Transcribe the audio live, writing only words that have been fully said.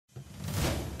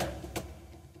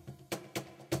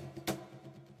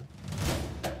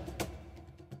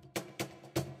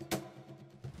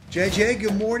JJ,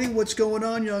 good morning. What's going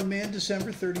on, young man?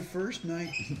 December 31st,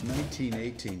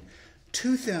 1918.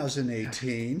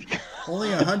 2018, only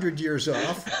 100 years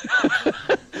off.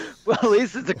 Well, at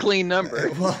least it's a clean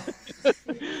number. Well,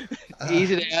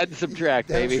 Easy to add and subtract,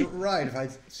 that's baby. right. If I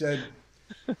said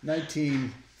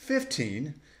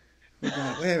 1915, wait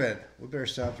a minute, we better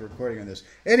stop the recording on this.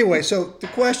 Anyway, so the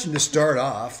question to start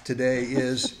off today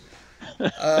is,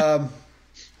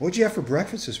 what'd you have for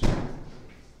breakfast this morning?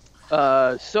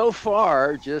 So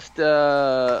far, just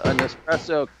an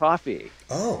espresso coffee.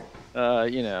 Oh.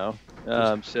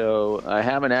 So I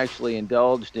haven't actually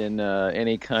indulged in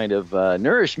any kind of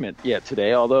nourishment yet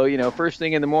today, although, first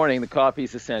thing in the morning, the coffee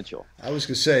is essential. I was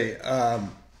going to say,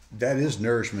 that is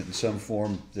nourishment in some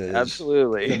form. That is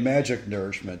Absolutely. The magic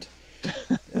nourishment.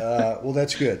 Well,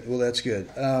 that's good.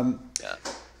 Yeah.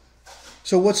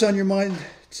 So what's on your mind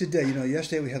today?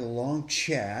 Yesterday we had a long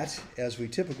chat, as we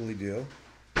typically do,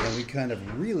 and we kind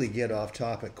of really get off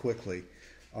topic quickly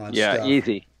on stuff. Yeah,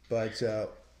 easy. But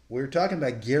we were talking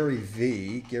about Gary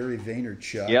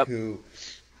Vaynerchuk, Yep. who,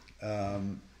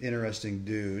 interesting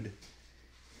dude.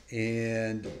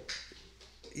 And,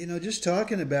 just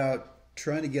talking about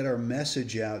trying to get our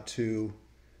message out to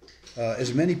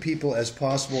as many people as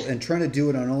possible and trying to do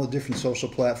it on all the different social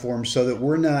platforms so that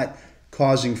we're not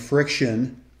causing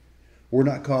friction. We're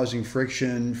not causing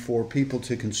friction for people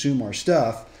to consume our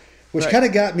stuff, which Right. kind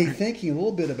of got me thinking a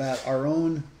little bit about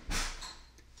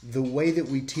the way that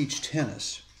we teach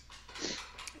tennis.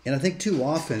 And I think too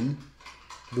often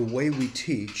the way we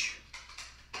teach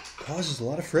causes a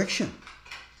lot of friction.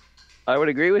 I would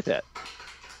agree with that.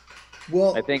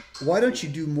 Well, I think why don't you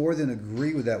do more than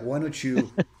agree with that? Why don't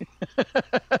you,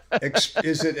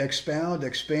 is it expound,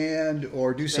 expand,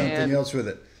 or do something Expand. else with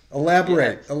it?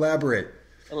 Elaborate.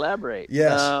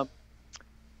 Yes.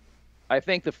 I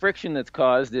think the friction that's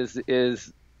caused is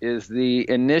the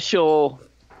initial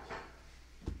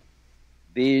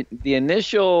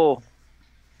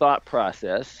thought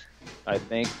process. I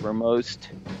think for most,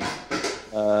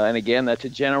 and again, that's a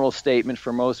general statement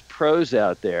for most pros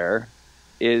out there,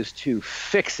 is to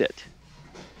fix it.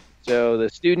 So the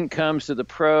student comes to the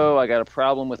pro, I got a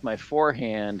problem with my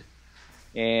forehand,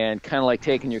 and kind of like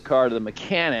taking your car to the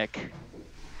mechanic,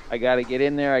 I got to get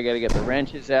in there, I got to get the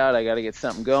wrenches out, I got to get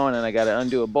something going, and I got to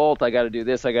undo a bolt, I got to do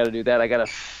this, I got to do that, I got to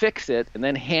fix it, and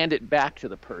then hand it back to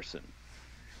the person.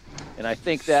 And I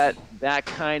think that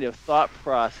kind of thought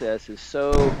process is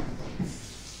so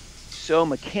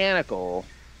mechanical.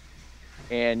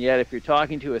 And yet, if you're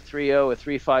talking to a 3-0, a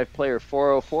 3-5 player,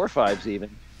 4-0, 4-5s even,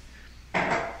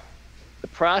 the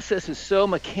process is so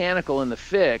mechanical in the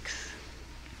fix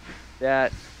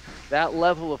that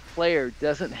level of player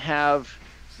doesn't have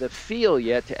the feel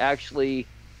yet to actually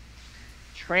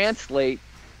translate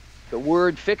the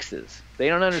word fixes. They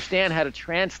don't understand how to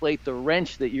translate the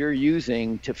wrench that you're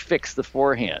using to fix the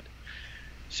forehand.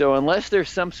 So unless there's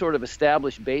some sort of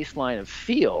established baseline of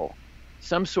feel,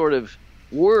 some sort of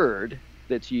word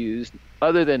that's used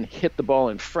other than hit the ball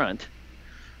in front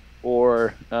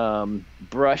or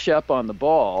brush up on the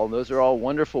ball, those are all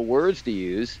wonderful words to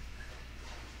use.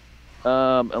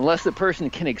 Unless the person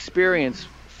can experience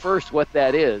first what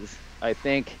that is, I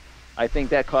think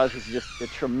that causes just a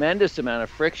tremendous amount of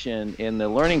friction in the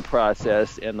learning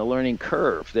process and the learning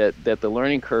curve, that the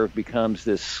learning curve becomes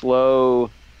this slow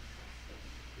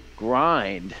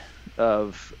grind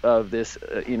of this,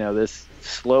 this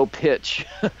slow pitch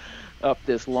up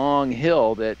this long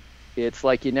hill that it's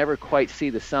like you never quite see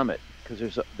the summit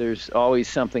because there's always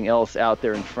something else out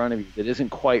there in front of you that isn't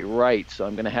quite right. So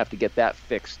I'm going to have to get that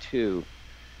fixed too.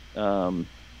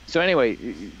 So anyway,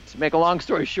 to make a long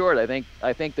story short, I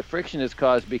think the friction is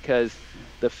caused because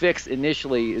the fix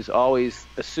initially is always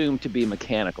assumed to be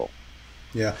mechanical.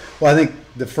 Yeah. Well, I think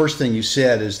the first thing you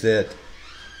said is that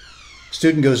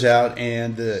student goes out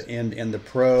and the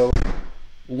pro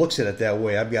looks at it that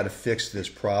way. I've got to fix this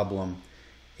problem.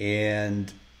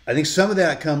 And I think some of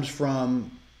that comes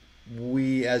from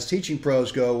we as teaching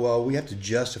pros go, well, we have to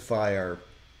justify our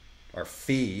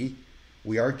fee.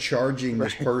 We are charging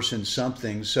this person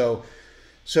something. So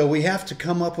we have to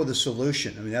come up with a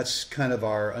solution. I mean, that's kind of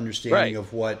our understanding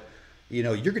of what,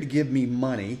 you're going to give me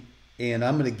money and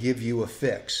I'm going to give you a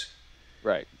fix.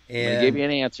 Right. And I'm going to give you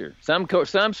an answer. Some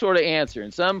sort of answer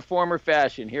in some form or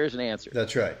fashion. Here's an answer.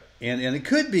 That's right. And it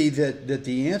could be that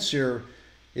the answer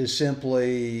is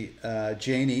simply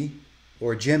Janie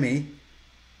or Jimmy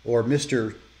or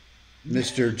Mr.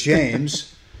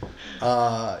 James.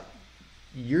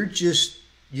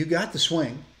 You got the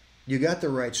swing. You got the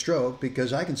right stroke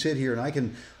because I can sit here and I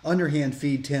can underhand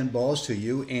feed 10 balls to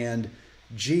you and,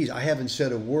 geez, I haven't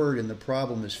said a word and the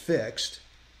problem is fixed.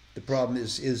 The problem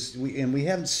is we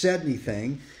haven't said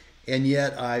anything, and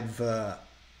yet I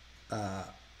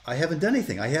haven't done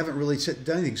anything. I haven't really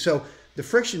done anything. So the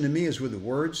friction to me is with the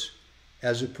words,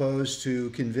 as opposed to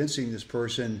convincing this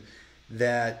person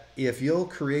that if you'll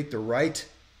create the right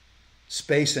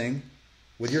spacing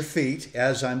with your feet,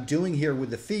 as I'm doing here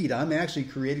with the feet, I'm actually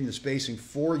creating the spacing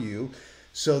for you,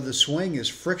 so the swing is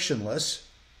frictionless.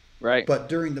 Right. But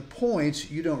during the points,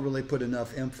 you don't really put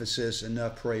enough emphasis,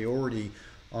 enough priority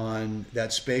on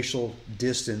that spatial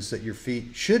distance that your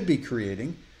feet should be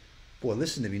creating. Boy,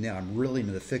 listen to me now. I'm really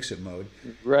into the fix-it mode.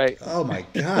 Right. Oh, my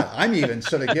God. I'm even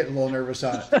sort of getting a little nervous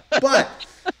on it.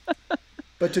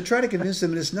 But to try to convince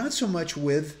them that it's not so much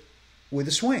with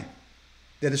the swing,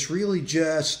 that it's really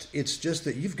just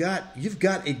that you've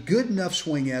got a good enough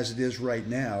swing as it is right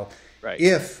now, right,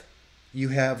 if you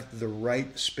have the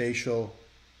right spatial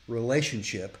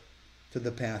relationship to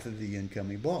the path of the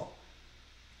incoming ball.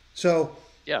 So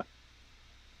yeah,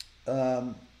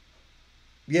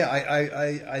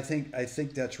 I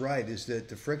think that's right. Is that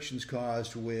the friction's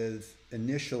caused with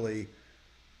initially,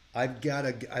 I've got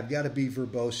to be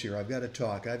verbose here. I've got to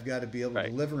talk. I've got to be able to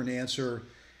deliver an answer,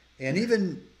 and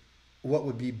even what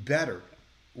would be better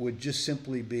would just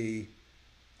simply be,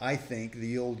 I think,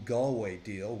 the old Galway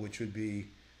deal, which would be,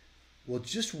 well,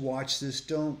 just watch this.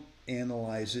 Don't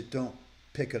analyze it. Don't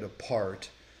pick it apart.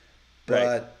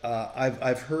 But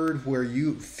I've heard where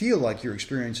you feel like you're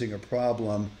experiencing a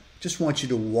problem. Just want you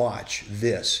to watch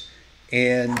this,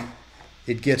 and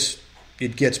it gets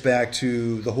back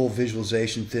to the whole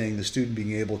visualization thing. The student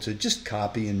being able to just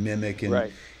copy and mimic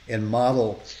and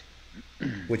model,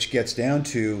 which gets down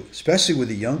to, especially with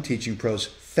the young teaching pros,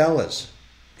 fellas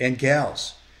and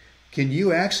gals, can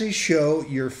you actually show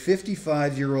your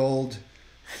 55-year-old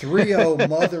 3-0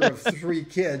 mother of 3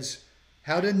 kids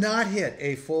how to not hit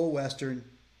a full Western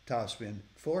topspin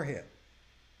forehand?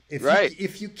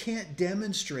 If you can't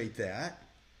demonstrate that,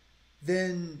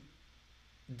 then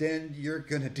you're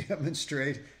going to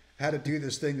demonstrate how to do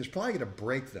this thing that's probably going to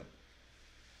break them.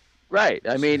 Right.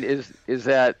 I mean, is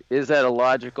that a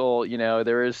logical?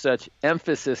 There is such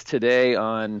emphasis today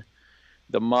on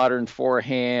the modern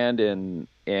forehand and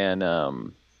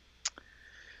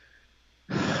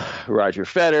Roger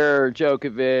Federer,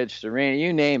 Djokovic, Serena,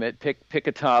 you name it. Pick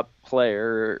a top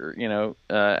player,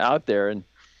 out there, and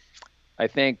I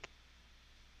think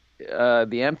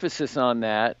the emphasis on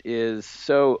that is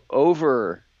so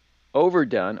overdone,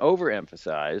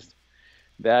 overemphasized,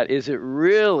 that is it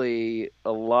really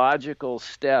a logical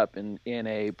step in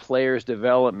a player's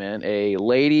development, a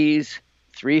ladies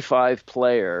 3-5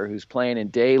 player who's playing in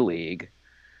day league,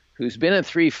 who's been in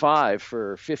 3-5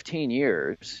 for 15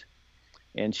 years,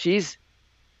 and she's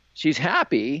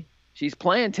happy, she's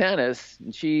playing tennis,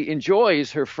 and she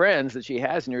enjoys her friends that she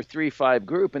has in her 3-5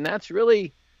 group, and that's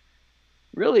really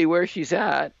where she's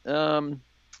at.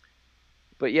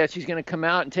 But yet she's going to come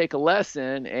out and take a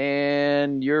lesson,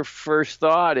 and your first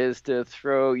thought is to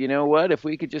throw, if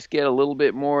we could just get a little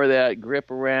bit more of that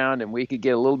grip around, and we could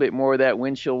get a little bit more of that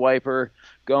windshield wiper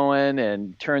going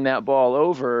and turn that ball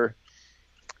over.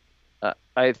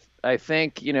 I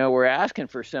think, we're asking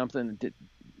for something that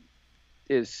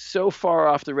is so far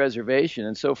off the reservation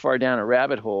and so far down a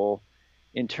rabbit hole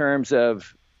in terms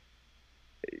of,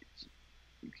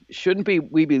 shouldn't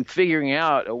we be figuring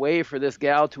out a way for this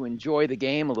gal to enjoy the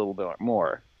game a little bit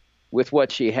more with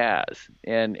what she has?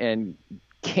 And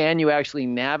can you actually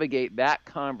navigate that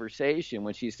conversation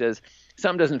when she says,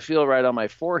 something doesn't feel right on my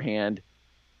forehand,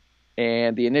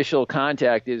 and the initial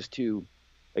contact is to,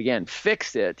 again,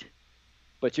 fix it,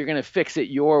 but you're going to fix it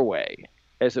your way,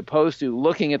 as opposed to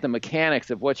looking at the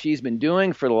mechanics of what she's been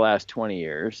doing for the last 20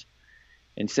 years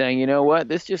and saying, you know what,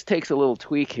 this just takes a little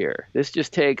tweak here. This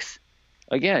just takes,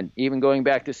 again, even going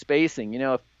back to spacing,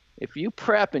 if you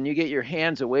prep and you get your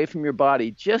hands away from your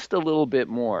body just a little bit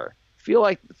more, feel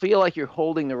like you're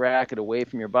holding the racket away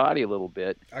from your body a little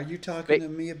bit. Are you talking to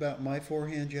me about my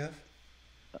forehand, Jeff?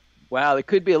 Wow, there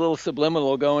could be a little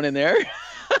subliminal going in there.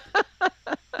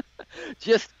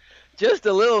 just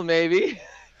a little, maybe.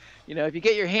 If you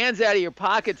get your hands out of your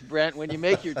pockets, Brent, when you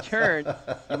make your turn,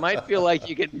 you might feel like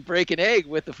you can break an egg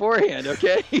with the forehand,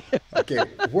 okay? Okay,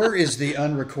 where is the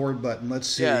unrecord button? Let's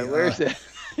see. Yeah, where's it?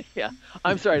 Yeah,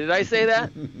 I'm sorry. Did I say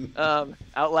that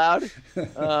out loud?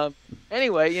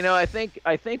 Anyway, I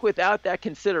think without that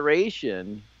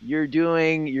consideration, you're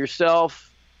doing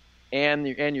yourself and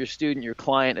your student, your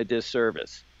client, a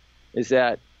disservice. Is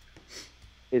that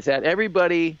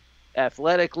everybody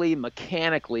athletically,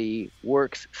 mechanically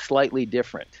works slightly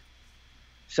different.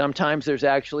 Sometimes there's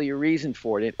actually a reason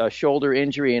for it, a shoulder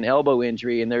injury, an elbow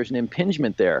injury, and there's an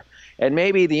impingement there. And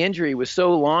maybe the injury was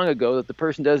so long ago that the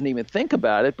person doesn't even think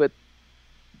about it, but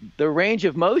the range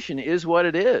of motion is what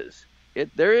it is.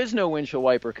 There is no windshield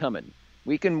wiper coming.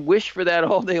 We can wish for that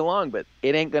all day long, but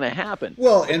it ain't going to happen.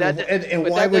 Well, and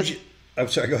why would you? I'm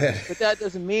sorry, go ahead. But that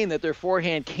doesn't mean that their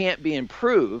forehand can't be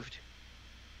improved,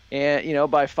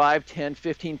 and by 5, 10,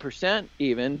 15%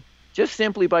 even, just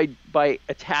simply by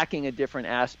attacking a different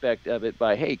aspect of it.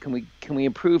 By, hey, can we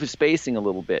improve the spacing a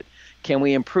little bit? Can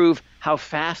we improve how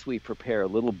fast we prepare a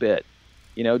little bit?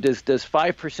 Does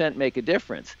 5% make a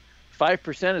difference?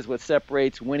 5% is what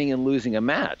separates winning and losing a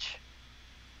match.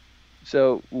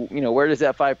 So, where does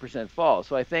that 5% fall?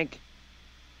 So I think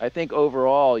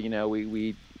overall,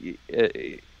 we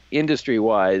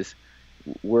industry-wise,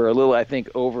 we're a little, I think,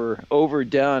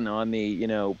 overdone on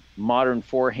the, modern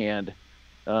forehand,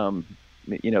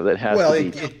 that has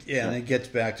to be. And it gets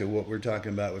back to what we're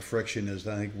talking about with friction is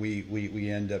I think we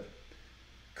end up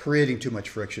creating too much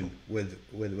friction with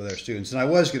our students. And I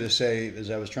was going to say,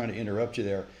 as I was trying to interrupt you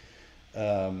there,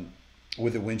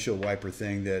 with the windshield wiper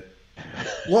thing, that,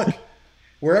 look,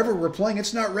 wherever we're playing,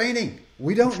 it's not raining.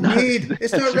 We don't need,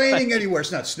 it's not raining anywhere.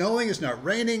 It's not snowing. It's not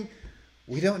raining.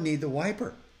 We don't need the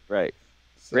wiper. Right.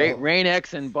 So,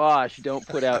 Rain-X and Bosch don't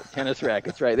put out tennis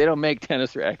rackets, right? They don't make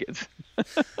tennis rackets.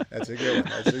 That's a good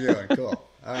one. Cool.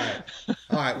 All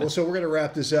right. Well, so we're going to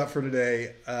wrap this up for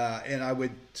today. And I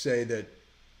would say that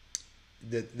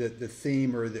the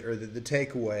theme or the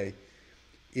takeaway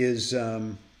is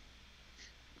that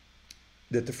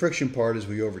the friction part is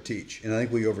we overteach. And I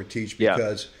think we overteach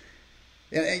because,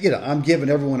 and I'm giving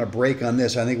everyone a break on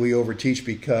this. I think we overteach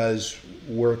because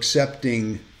we're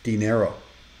accepting dinero.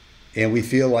 And we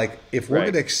feel like if we're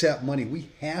going to accept money, we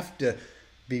have to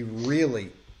be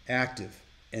really active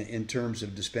in terms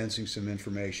of dispensing some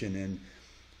information.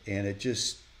 And it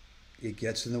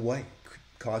gets in the way,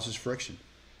 causes friction.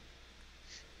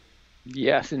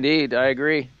 Yes, indeed. I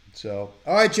agree. So,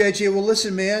 all right, JJ. Well,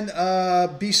 listen, man,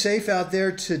 be safe out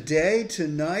there today,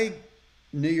 tonight,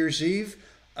 New Year's Eve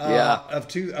of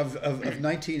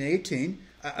 1918.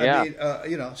 I mean,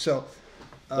 so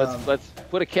let's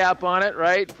put a cap on it,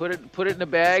 right? Put it in a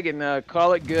bag and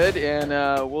call it good, and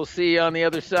we'll see you on the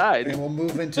other side. And we'll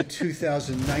move into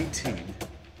 2019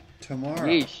 tomorrow.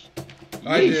 Yeesh.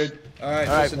 All right, dude. All right,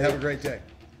 listen, have a great day.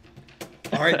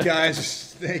 All right, guys.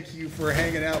 Thank you for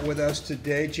hanging out with us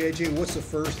today. JJ, what's the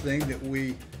first thing that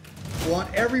we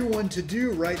want everyone to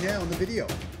do right now in the video?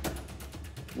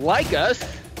 Like us,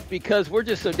 because we're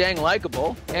just so dang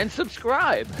likable, and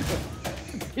subscribe.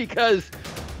 because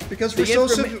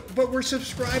we're but we're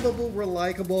subscribable, we're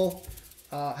likable.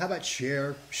 How about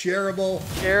shareable?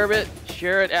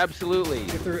 Share it, absolutely.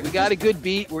 We got a good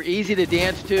beat. We're easy to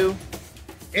dance to.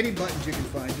 Any buttons you can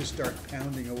find, just start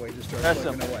pounding away. Just start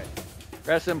clicking away.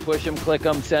 Press them, push them, click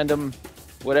them, send them,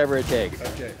 whatever it takes.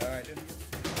 Okay, all right.